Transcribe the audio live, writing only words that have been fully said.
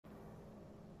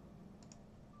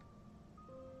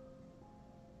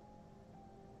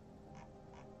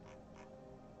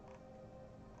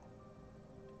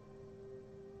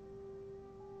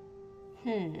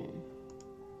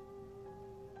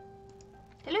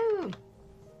Hello!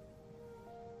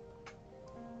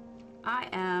 I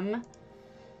am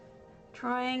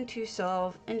trying to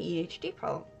solve an EHT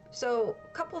problem. So, a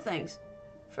couple things.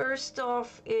 First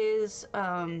off is,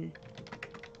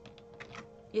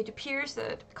 it appears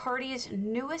that Cardi's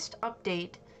newest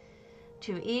update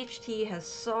to EHT has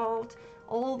solved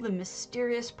all the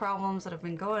mysterious problems that have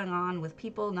been going on with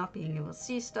people not being able to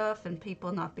see stuff and people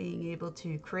not being able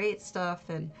to create stuff,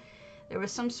 and there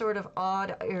was some sort of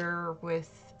odd error with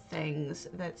things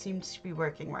that seems to be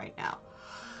working right now.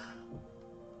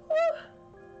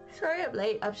 Sorry I'm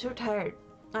late, I'm so tired.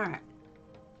 Alright.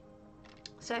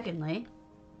 Secondly,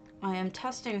 I am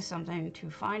testing something to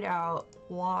find out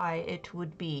why it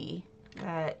would be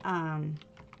that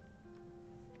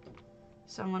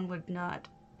someone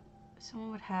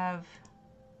would have,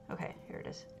 okay, here it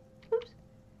is. Oops.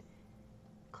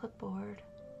 Clipboard,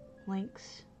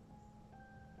 links,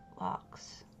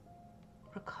 locks,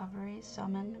 recovery,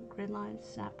 summon, grid lines,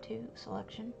 snap to,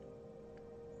 selection,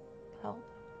 help,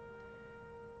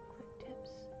 quick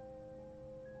tips.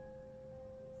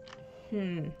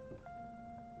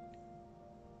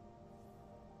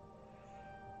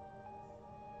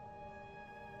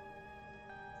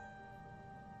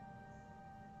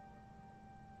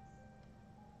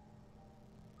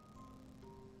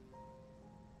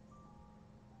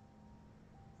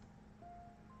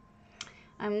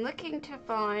 I'm looking to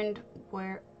find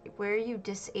where you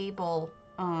disable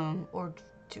or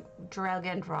to drag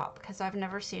and drop, because I've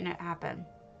never seen it happen.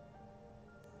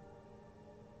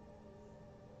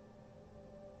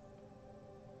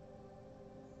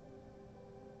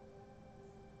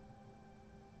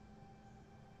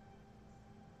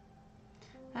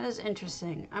 That is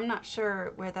interesting. I'm not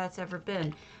sure where that's ever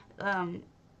been.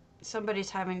 Somebody's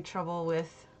having trouble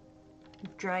with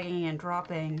dragging and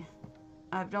dropping.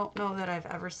 I don't know that I've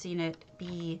ever seen it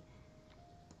be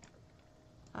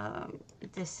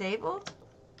disabled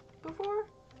before.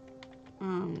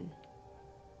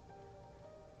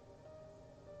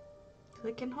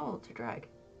 Click and hold to drag.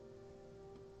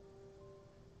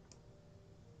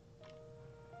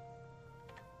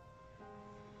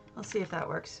 I'll see if that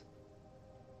works.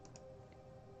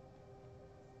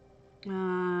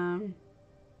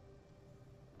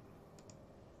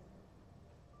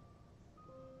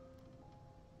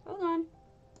 Hold on.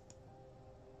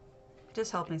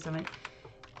 Just helping somebody.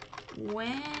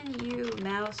 When you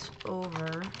mouse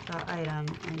over the item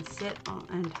and sit on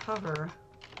and hover,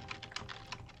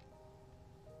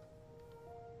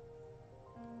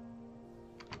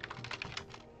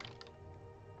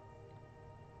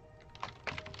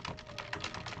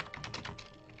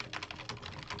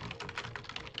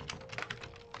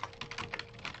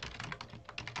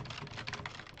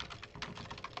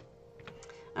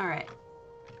 all right.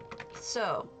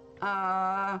 So,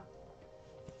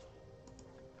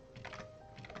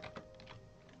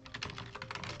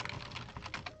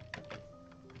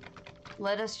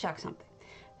 let us check something.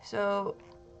 So,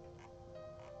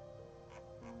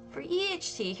 for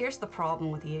EHT, here's the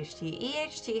problem with EHT.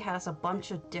 EHT has a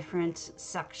bunch of different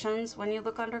sections when you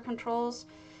look under controls.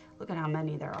 Look at how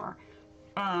many there are.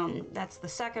 That's the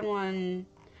second one.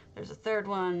 There's a third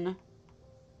one.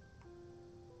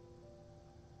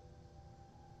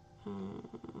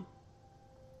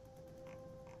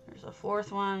 There's a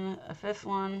fourth one, a fifth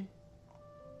one.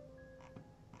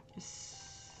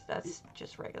 That's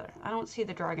just regular. I don't see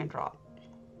the drag and drop.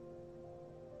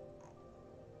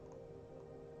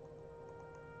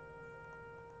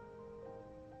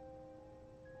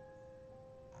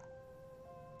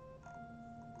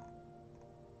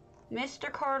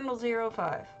 Mr. Cardinal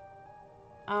 05.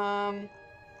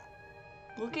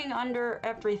 Looking under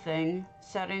everything,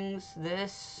 settings,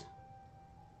 this,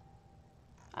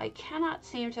 I cannot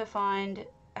seem to find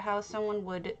how someone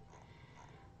would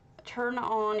turn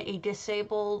on a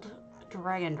disabled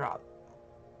drag and drop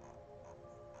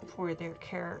for their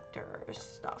character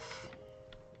stuff.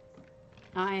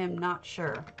 I am not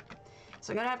sure.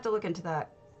 So I'm gonna have to look into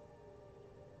that.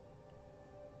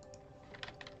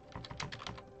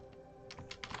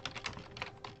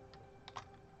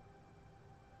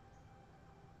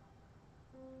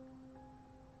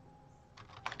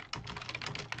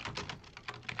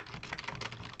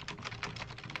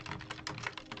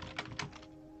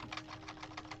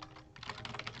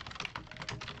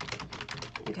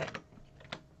 Okay.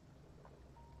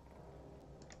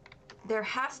 There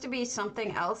has to be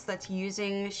something else that's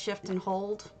using shift and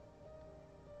hold.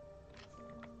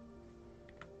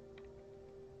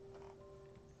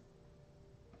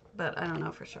 But I don't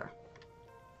know for sure.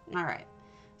 All right.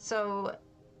 So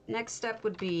next step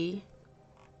would be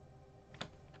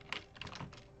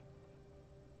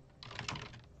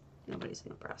Nobody's in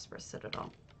the Brassburst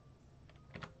Citadel.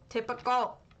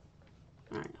 Typical.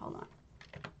 Alright, hold on.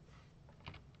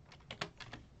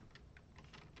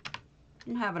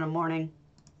 I'm having a morning.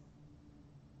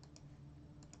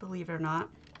 Believe it or not.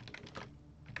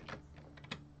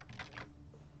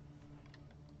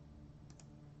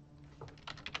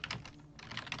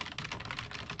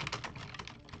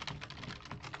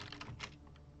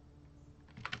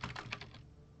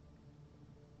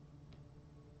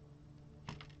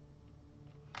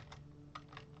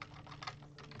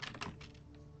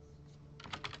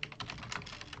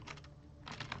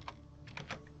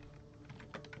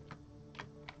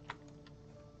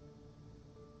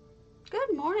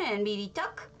 Good morning, meaty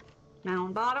duck.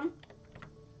 Mountain bottom.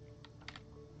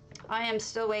 I am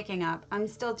still waking up. I'm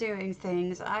still doing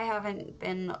things. I haven't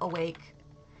been awake.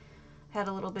 Had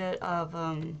a little bit of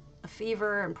a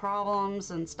fever and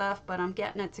problems and stuff, but I'm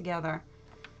getting it together.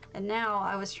 And now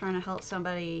I was trying to help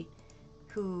somebody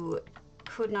who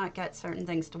could not get certain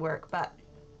things to work, but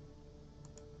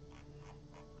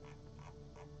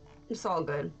it's all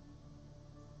good.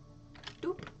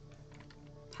 Doop.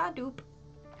 Ha doop.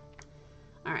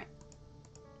 All right.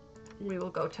 We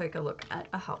will go take a look at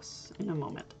a house in a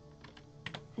moment.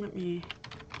 Let me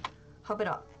hub it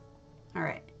up. All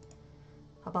right.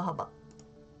 Hubba hubba.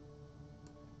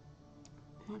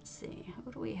 Let's see.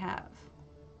 Who do we have?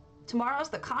 Tomorrow's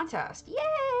the contest.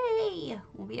 Yay!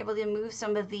 We'll be able to move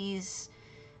some of these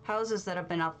houses that have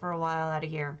been up for a while out of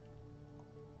here.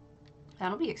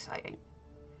 That'll be exciting.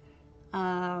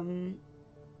 There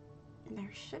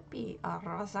should be a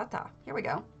Rosetta. Here we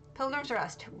go. Pilgrim's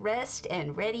Rest. Rest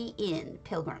and ready in,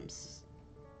 pilgrims.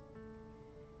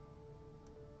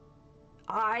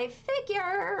 I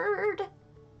figured.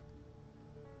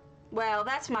 Well,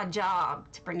 that's my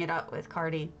job, to bring it up with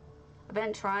Cardi. I've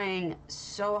been trying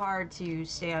so hard to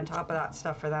stay on top of that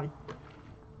stuff for them.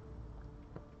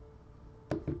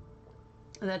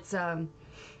 That's,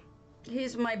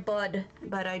 he's my bud,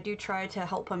 but I do try to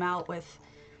help him out with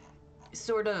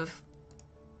sort of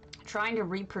trying to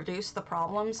reproduce the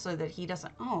problems so that he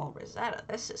doesn't. Oh, Rosetta,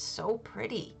 this is so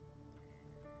pretty.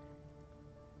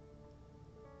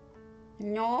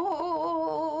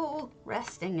 No,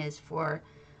 resting is for.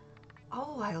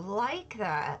 Oh, I like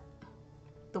that.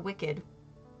 The wicked.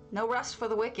 No rest for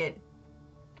the wicked.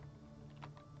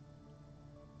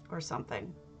 Or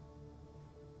something.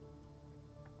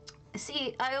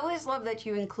 See, I always love that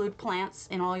you include plants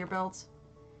in all your builds.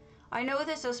 I know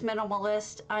this is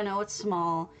minimalist, I know it's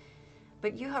small,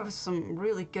 but you have some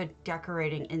really good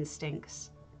decorating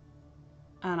instincts.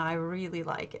 And I really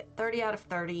like it. 30 out of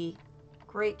 30.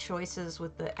 Great choices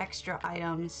with the extra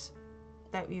items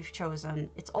that you've chosen.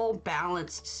 It's all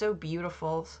balanced so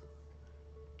beautifully.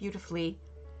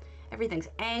 Everything's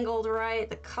angled right.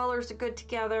 The colors are good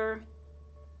together.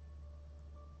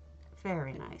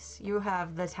 Very nice. You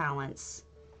have the talents.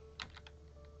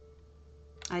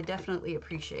 I definitely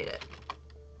appreciate it.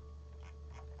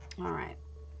 All right.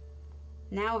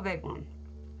 Now a big one.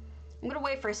 I'm gonna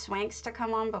wait for Swanks to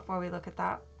come on before we look at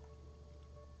that.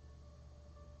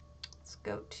 Let's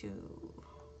go to...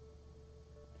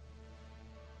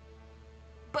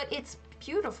 But it's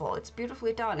beautiful. It's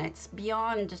beautifully done. It's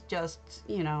beyond just,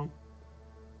 you know,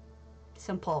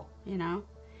 simple, you know.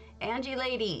 Angie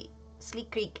Lady,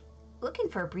 Sleek Creek. Looking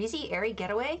for a breezy, airy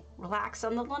getaway? Relax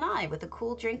on the lanai with a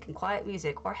cool drink and quiet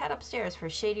music, or head upstairs for a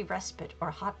shady respite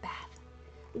or hot bath.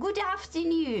 Good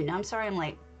afternoon. I'm sorry I'm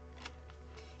late.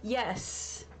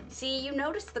 Yes. See, you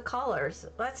notice the colors.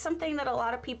 That's something that a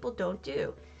lot of people don't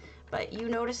do. But you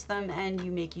notice them and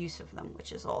you make use of them,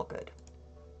 which is all good.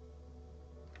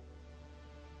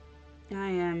 I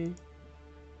am...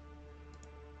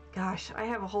 Gosh, I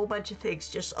have a whole bunch of things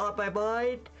just on my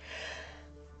mind.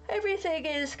 Everything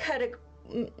is kind of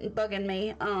bugging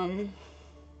me.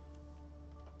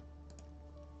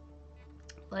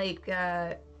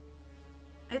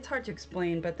 It's hard to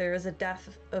explain, but there is a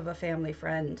death of a family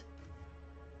friend.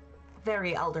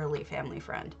 Very elderly family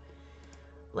friend.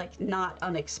 Like, not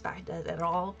unexpected at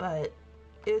all, but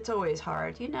it's always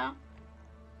hard, you know?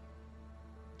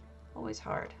 Always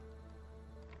hard.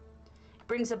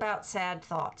 Brings about sad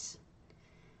thoughts.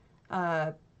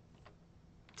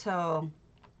 So...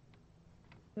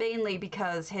 Mainly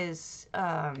because his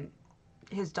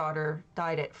daughter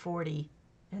died at 40,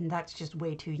 and that's just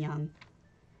way too young.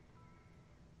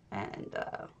 And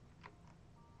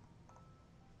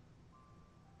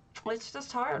it's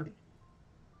just hard.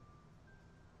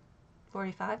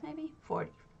 45 maybe?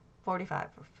 40. 45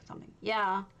 or something.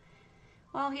 Yeah.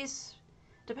 Well, he's,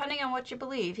 depending on what you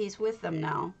believe, he's with them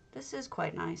now. This is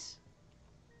quite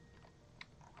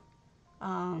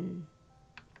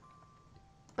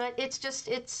But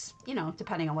it's, you know,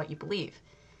 depending on what you believe.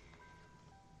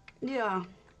 Yeah.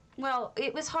 Well,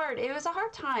 it was hard. It was a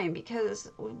hard time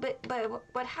because, but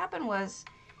what happened was,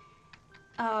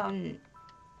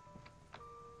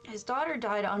 his daughter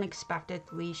died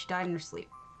unexpectedly. She died in her sleep.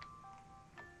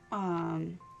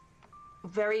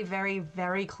 Very, very,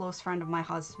 very close friend of my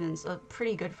husband's, a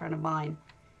pretty good friend of mine.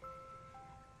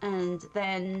 And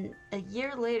then a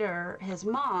year later, his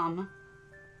mom,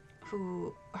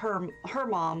 her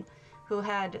mom, who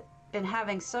had been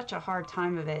having such a hard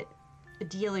time of it,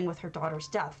 dealing with her daughter's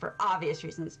death for obvious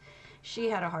reasons, she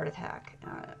had a heart attack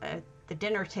at the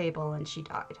dinner table and she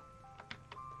died.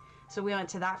 So we went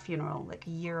to that funeral like a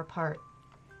year apart.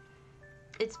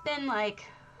 It's been like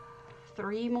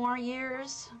 3 more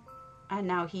years and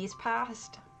now he's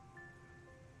passed.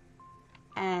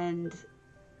 And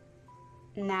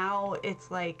now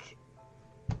it's like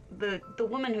the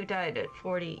woman who died at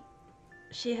 40,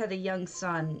 she had a young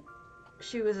son.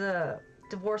 She was a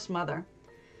divorced mother.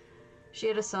 She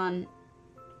had a son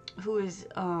who is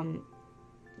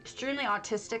extremely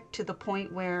autistic to the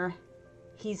point where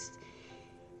he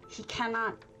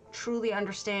cannot truly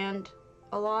understand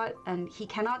a lot and he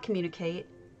cannot communicate,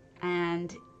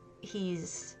 and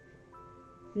he's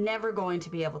never going to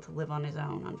be able to live on his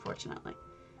own, unfortunately.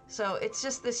 So it's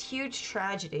just this huge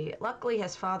tragedy. Luckily,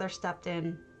 his father stepped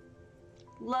in.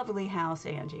 Lovely house,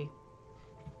 Angie.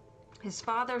 His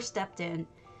father stepped in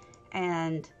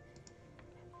and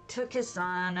took his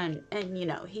son, and you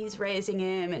know, he's raising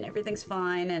him and everything's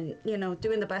fine and, you know,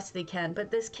 doing the best that he can. But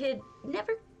this kid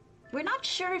we're not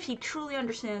sure if he truly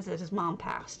understands that his mom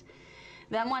passed.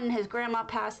 Then when his grandma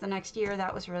passed the next year,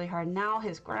 that was really hard. Now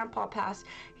his grandpa passed.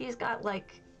 He's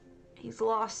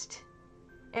lost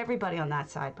everybody on that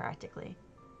side practically.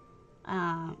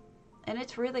 And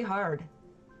it's really hard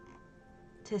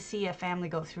to see a family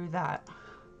go through that.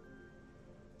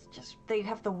 It's just, they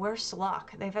have the worst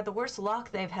luck. They've had the worst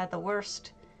luck. They've had the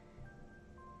worst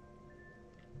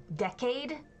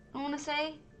decade, I want to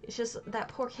say. It's just that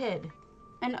poor kid.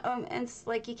 And it's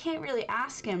like, you can't really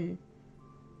ask him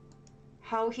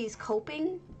how he's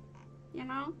coping, you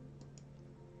know?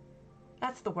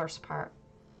 That's the worst part.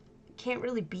 You can't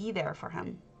really be there for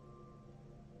him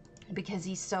because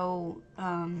he's so,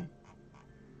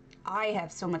 I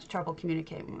have so much trouble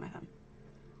communicating with him.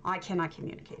 I cannot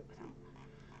communicate with him.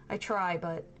 I try,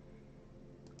 but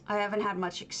I haven't had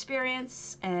much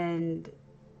experience and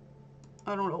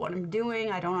I don't know what I'm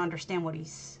doing. I don't understand what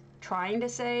he's trying to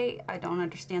say. I don't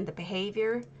understand the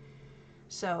behavior.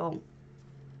 So,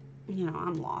 you know,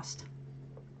 I'm lost.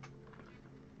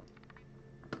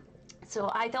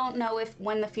 So I don't know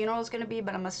when the funeral is going to be,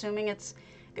 but I'm assuming it's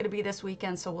going to be this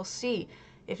weekend, so we'll see.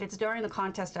 If it's during the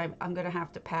contest, I'm going to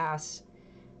have to pass.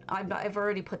 I've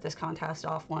already put this contest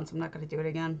off once. I'm not going to do it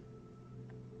again.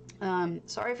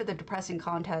 Sorry for the depressing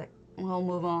content. We'll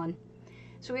move on.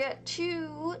 So we got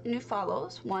 2 new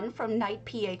follows, one from Night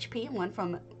PHP and one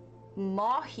from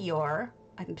Mahior.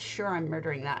 I'm sure I'm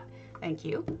murdering that. Thank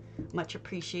you. Much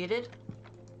appreciated.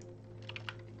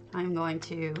 I'm going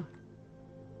to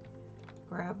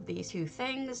grab these 2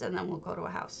 things and then we'll go to a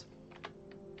house.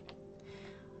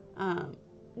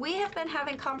 We have been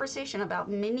having conversation about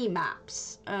mini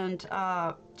maps, and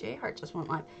J Heart just went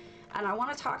live, and I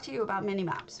want to talk to you about mini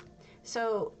maps.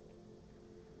 So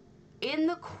in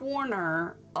the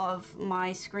corner of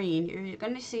my screen, you're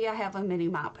going to see I have a mini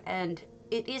map, and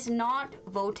it is not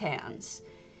Votan's.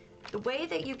 The way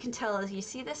that you can tell is you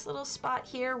see this little spot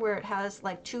here where it has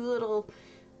like 2 little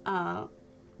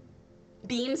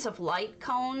beams of light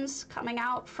cones coming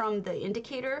out from the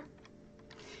indicator.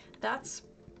 That's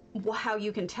how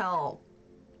you can tell.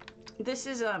 This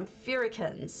is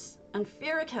Furikins, and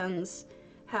Furikins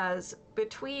has,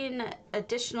 between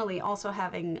additionally also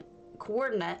having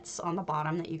coordinates on the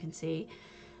bottom that you can see,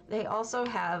 they also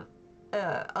have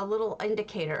a little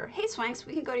indicator. Hey Swanks,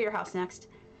 we can go to your house next.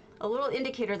 A little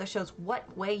indicator that shows what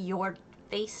way you're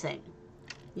facing.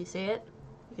 You see it?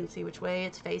 You can see which way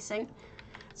it's facing.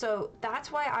 So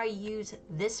that's why I use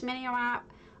this mini map.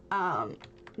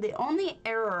 The only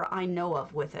error I know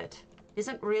of with it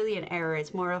isn't really an error,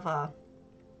 it's more of a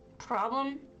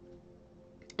problem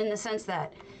in the sense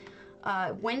that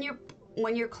when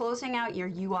you're closing out your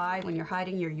UI, when you're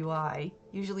hiding your UI,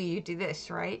 usually you do this,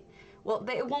 right? Well,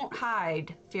 it won't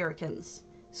hide Furikins.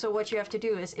 So what you have to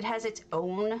do is, it has its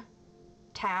own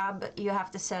tab. You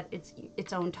have to set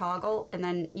its own toggle, and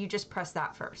then you just press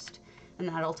that first, and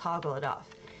that'll toggle it off.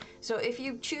 So if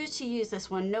you choose to use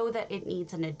this one, know that it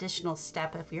needs an additional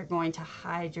step if you're going to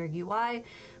hide your UI.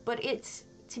 But it's,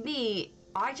 to me,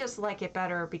 I just like it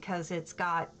better because it's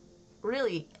got,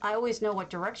 really, I always know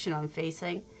what direction I'm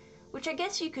facing. which I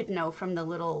guess you could know from the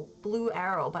little blue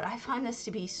arrow, but I find this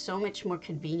to be so much more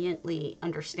conveniently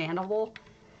understandable.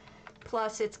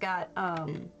 Plus, it's got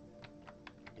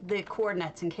the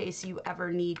coordinates in case you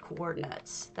ever need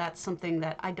coordinates. That's something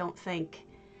that I don't think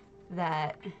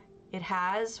that it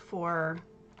has for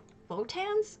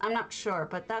Votans? I'm not sure,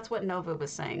 but that's what Nova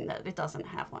was saying, that it doesn't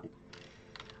have one.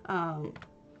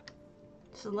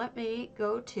 So let me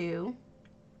go to...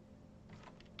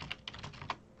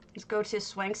 Let's go to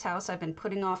Swank's house. I've been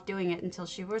putting off doing it until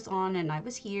she was on and I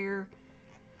was here.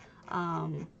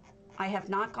 I have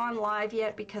not gone live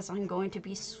yet because I'm going to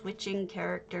be switching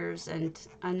characters and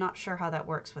I'm not sure how that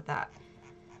works with that.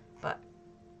 But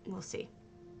we'll see.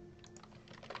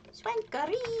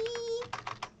 Swankery!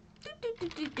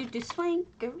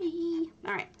 Swankery!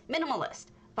 Alright, minimalist.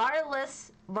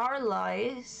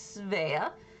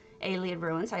 Varlaisvea. Alien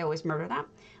ruins. I always murder that.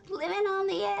 Living on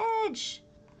the edge.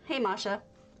 Hey, Masha.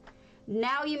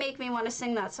 Now you make me want to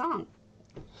sing that song.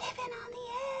 Living on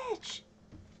the edge.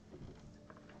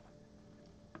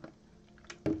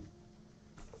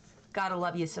 Gotta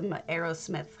love you some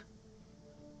Aerosmith.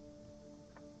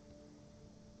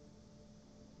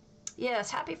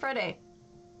 Yes, happy Friday.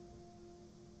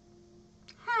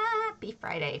 Happy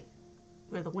Friday.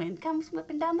 Where the wind comes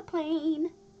whipping down the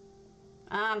plain.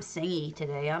 I'm singy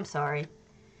today, I'm sorry.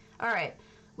 Alright,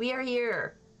 we are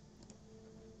here.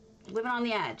 Living on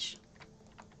the edge.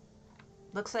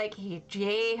 Looks like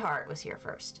Jay Hart was here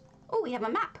first. Oh, we have a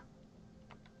map.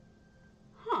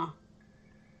 Huh.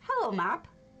 Hello, map.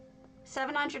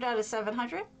 700 out of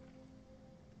 700.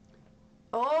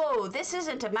 Oh, this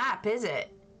isn't a map, is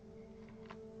it?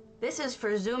 This is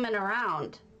for zooming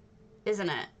around, isn't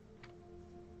it?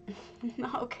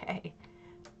 Okay.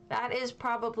 That is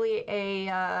probably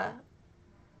a,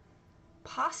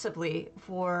 possibly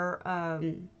for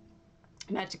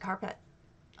Magic Carpet.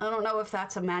 I don't know if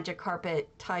that's a Magic Carpet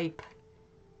type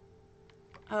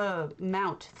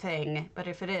mount thing, but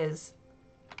if it is.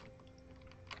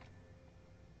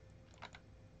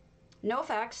 No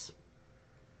effects.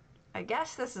 I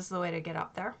guess this is the way to get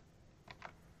up there.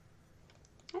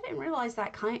 I didn't realize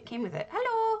that came with it.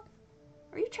 Hello!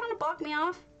 Are you trying to block me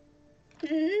off?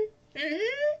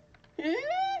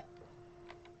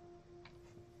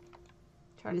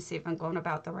 Trying to see if I'm going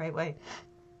about the right way.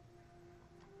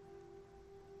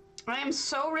 I am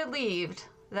so relieved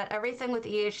that everything with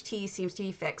EHT seems to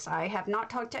be fixed. I have not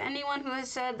talked to anyone who has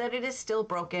said that it is still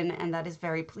broken, and that is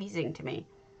very pleasing to me.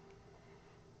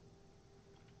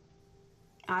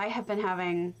 I have been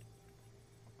having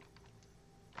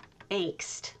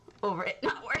angst over it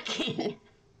not working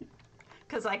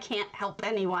because I can't help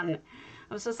anyone.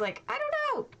 I was just like, I don't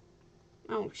know.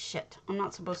 Oh shit, I'm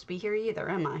not supposed to be here either,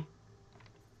 am I?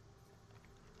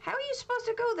 How are you supposed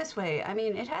to go this way? I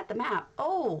mean, it had the map.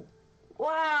 Oh,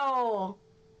 wow.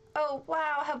 Oh,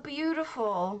 wow, how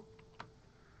beautiful.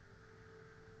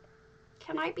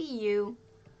 Can I be you?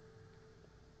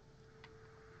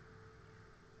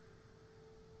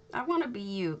 I want to be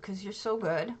you because you're so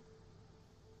good.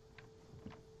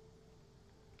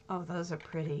 Oh, those are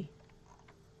pretty.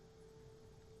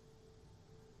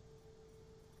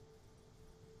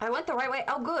 I went the right way.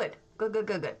 Oh, good. Good, good,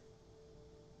 good, good.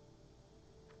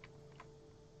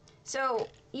 So,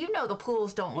 you know the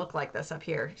pools don't look like this up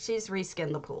here. She's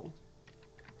reskinned the pool.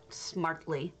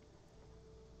 Smartly.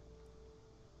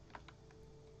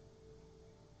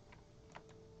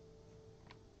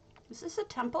 Is this a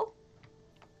temple?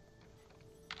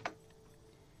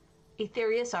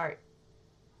 Etherius art.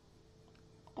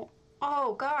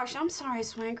 Oh gosh, I'm sorry,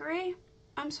 Swankery.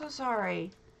 I'm so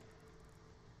sorry.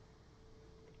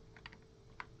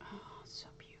 Oh, it's so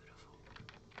beautiful.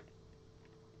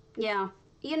 Yeah,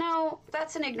 you know,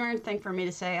 that's an ignorant thing for me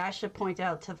to say. I should point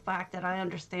out to the fact that I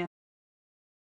understand